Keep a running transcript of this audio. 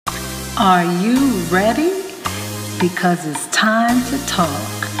Are you ready? Because it's time to talk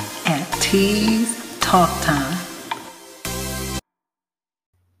at T's Talk Time.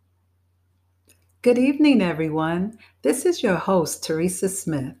 Good evening, everyone. This is your host, Teresa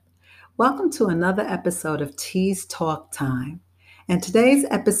Smith. Welcome to another episode of T's Talk Time. And today's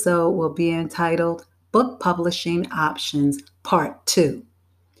episode will be entitled Book Publishing Options Part 2.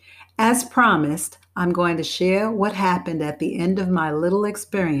 As promised, I'm going to share what happened at the end of my little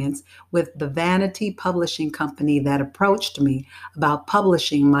experience with the Vanity Publishing Company that approached me about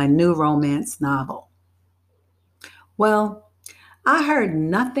publishing my new romance novel. Well, I heard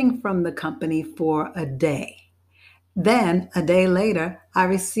nothing from the company for a day. Then, a day later, I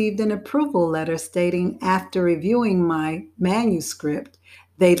received an approval letter stating after reviewing my manuscript,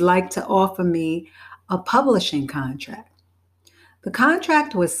 they'd like to offer me a publishing contract. The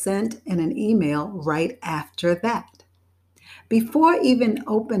contract was sent in an email right after that. Before even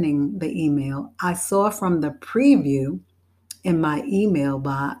opening the email, I saw from the preview in my email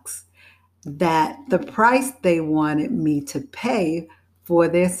box that the price they wanted me to pay for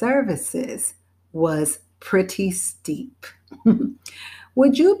their services was pretty steep.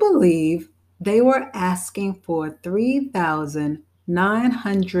 Would you believe they were asking for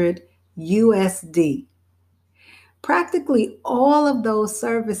 $3,900 USD? Practically all of those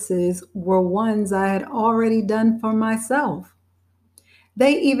services were ones I had already done for myself.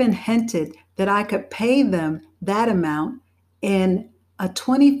 They even hinted that I could pay them that amount in a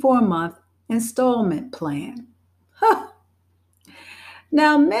 24-month installment plan. Huh.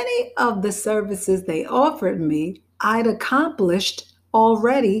 Now, many of the services they offered me, I'd accomplished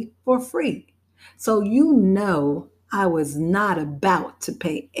already for free. So you know I was not about to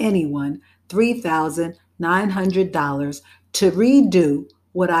pay anyone $3,900 to redo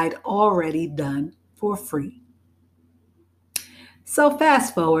what I'd already done for free. So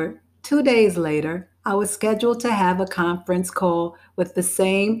fast forward, 2 days later, I was scheduled to have a conference call with the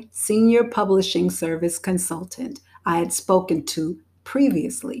same senior publishing service consultant I had spoken to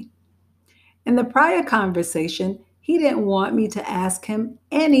previously. In the prior conversation, he didn't want me to ask him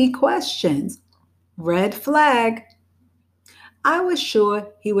any questions. Red flag. I was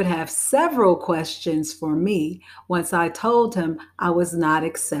sure he would have several questions for me once I told him I was not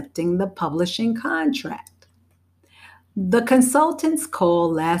accepting the publishing contract. The consultant's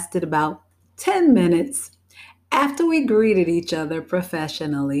call lasted about 10 minutes. After we greeted each other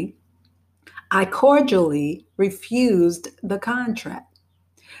professionally, I cordially refused the contract.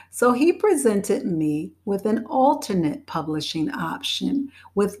 So he presented me with an alternate publishing option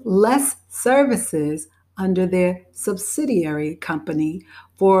with less services under their subsidiary company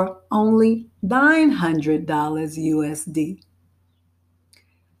for only $900 USD.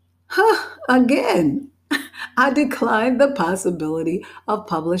 Again, I declined the possibility of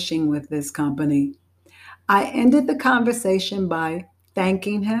publishing with this company. I ended the conversation by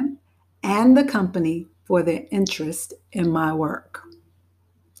thanking him and the company for their interest in my work.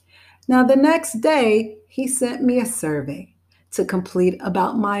 Now, the next day, he sent me a survey to complete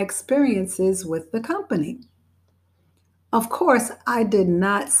about my experiences with the company. Of course, I did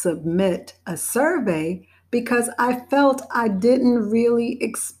not submit a survey because I felt I didn't really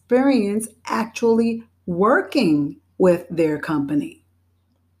experience actually working with their company.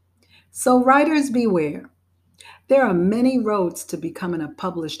 So, writers beware. There are many roads to becoming a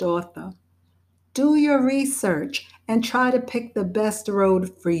published author. Do your research and try to pick the best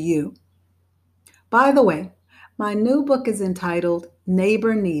road for you. By the way, my new book is entitled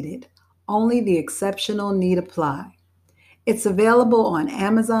Neighbor Needed, Only the Exceptional Need Apply. It's available on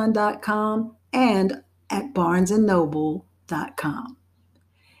Amazon.com and at BarnesandNoble.com.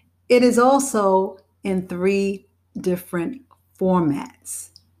 It is also in 3 different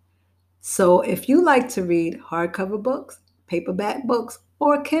formats. So if you like to read hardcover books, paperback books,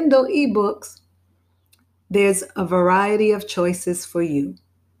 or Kindle ebooks, there's a variety of choices for you.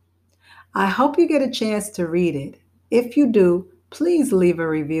 I hope you get a chance to read it. If you do, please leave a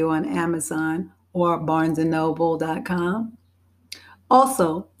review on Amazon or BarnesandNoble.com.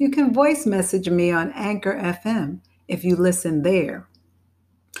 Also, you can voice message me on Anchor FM if you listen there.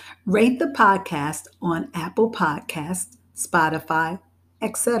 Rate the podcast on Apple Podcasts, Spotify,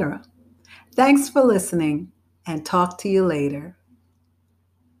 etc. Thanks for listening, and talk to you later.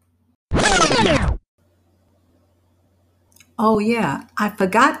 Oh yeah, I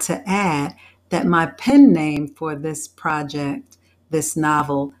forgot to add that my pen name for this project, this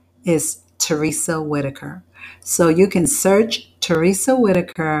novel, is Teresa Whitaker. So you can search Teresa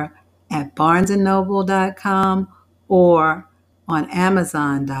Whitaker at barnesandnoble.com or on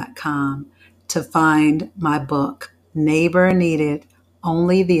amazon.com to find my book, Neighbor Needed,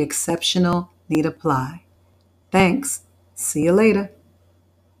 Only the exceptional need apply. Thanks. See you later.